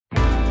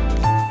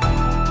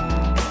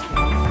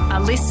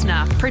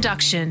listener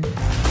production.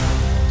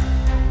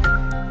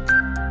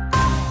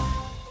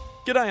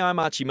 G'day, I'm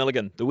Archie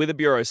Milligan. The Weather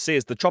Bureau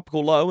says the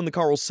tropical low in the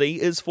Coral Sea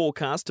is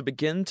forecast to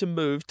begin to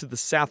move to the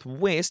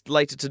southwest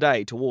later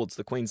today towards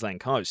the Queensland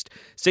coast.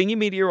 Senior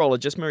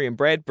meteorologist Miriam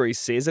Bradbury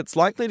says it's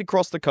likely to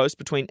cross the coast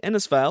between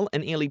Innisfail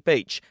and Airlie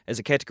Beach as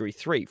a Category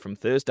 3 from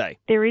Thursday.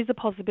 There is a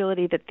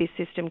possibility that this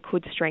system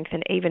could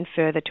strengthen even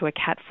further to a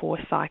Cat 4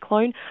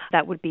 cyclone.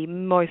 That would be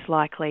most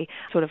likely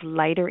sort of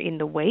later in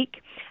the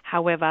week.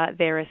 However,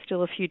 there are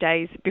still a few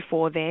days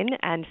before then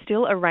and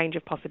still a range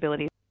of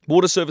possibilities.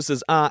 Water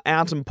services are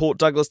out in Port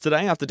Douglas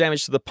today after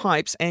damage to the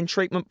pipes and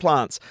treatment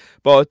plants.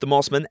 Both the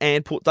Mossman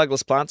and Port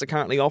Douglas plants are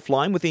currently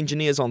offline with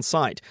engineers on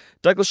site.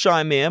 Douglas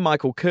Shire Mayor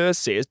Michael Kerr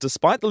says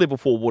despite the level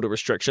 4 water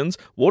restrictions,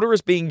 water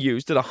is being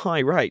used at a high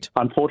rate.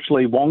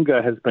 Unfortunately,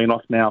 Wonga has been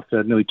off now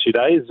for nearly 2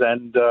 days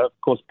and, of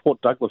course, Port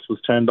Douglas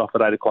was turned off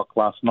at 8 o'clock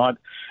last night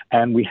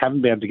and we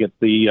haven't been able to get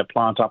the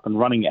plant up and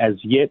running as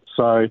yet,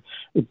 so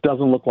it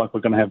doesn't look like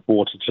we're going to have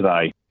water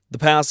today. The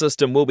power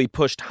system will be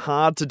pushed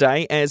hard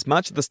today as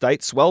much of the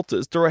state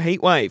swelters through a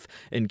heatwave.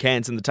 In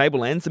Cairns and the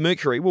Tablelands, the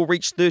mercury will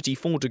reach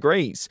 34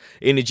 degrees.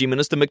 Energy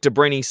Minister Mick de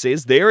Brenni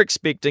says they're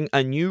expecting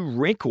a new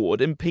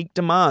record in peak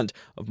demand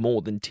of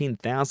more than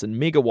 10,000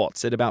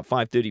 megawatts at about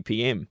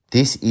 5:30pm.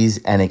 This is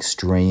an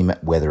extreme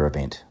weather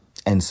event,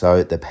 and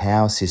so the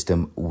power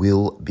system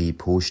will be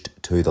pushed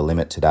to the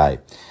limit today,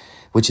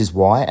 which is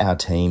why our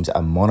teams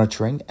are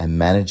monitoring and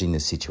managing the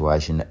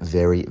situation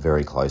very,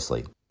 very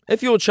closely.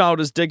 If your child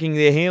is digging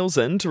their heels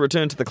in to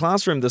return to the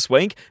classroom this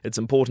week, it's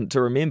important to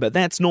remember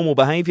that's normal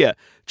behaviour.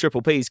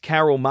 Triple P's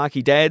Carol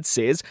Markey-Dad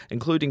says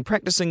including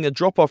practising a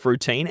drop-off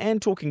routine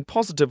and talking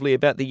positively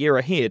about the year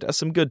ahead are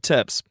some good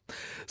tips.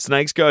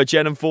 Snakes coach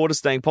Adam Ford is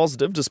staying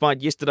positive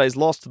despite yesterday's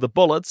loss to the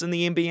Bullets in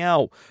the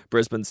NBL.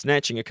 Brisbane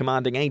snatching a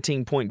commanding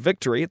 18-point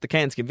victory at the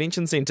Cairns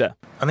Convention Centre.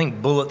 I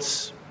think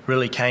Bullets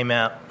really came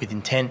out with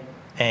intent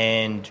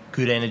and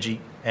good energy,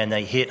 and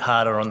they hit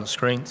harder on the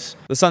screens.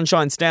 The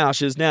Sunshine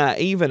Stoush is now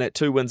even at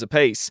 2 wins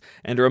apiece.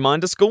 And a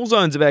reminder, school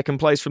zones are back in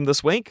place from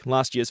this week.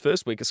 Last year's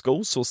first week of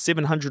school saw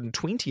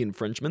 720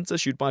 infringements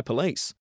issued by police.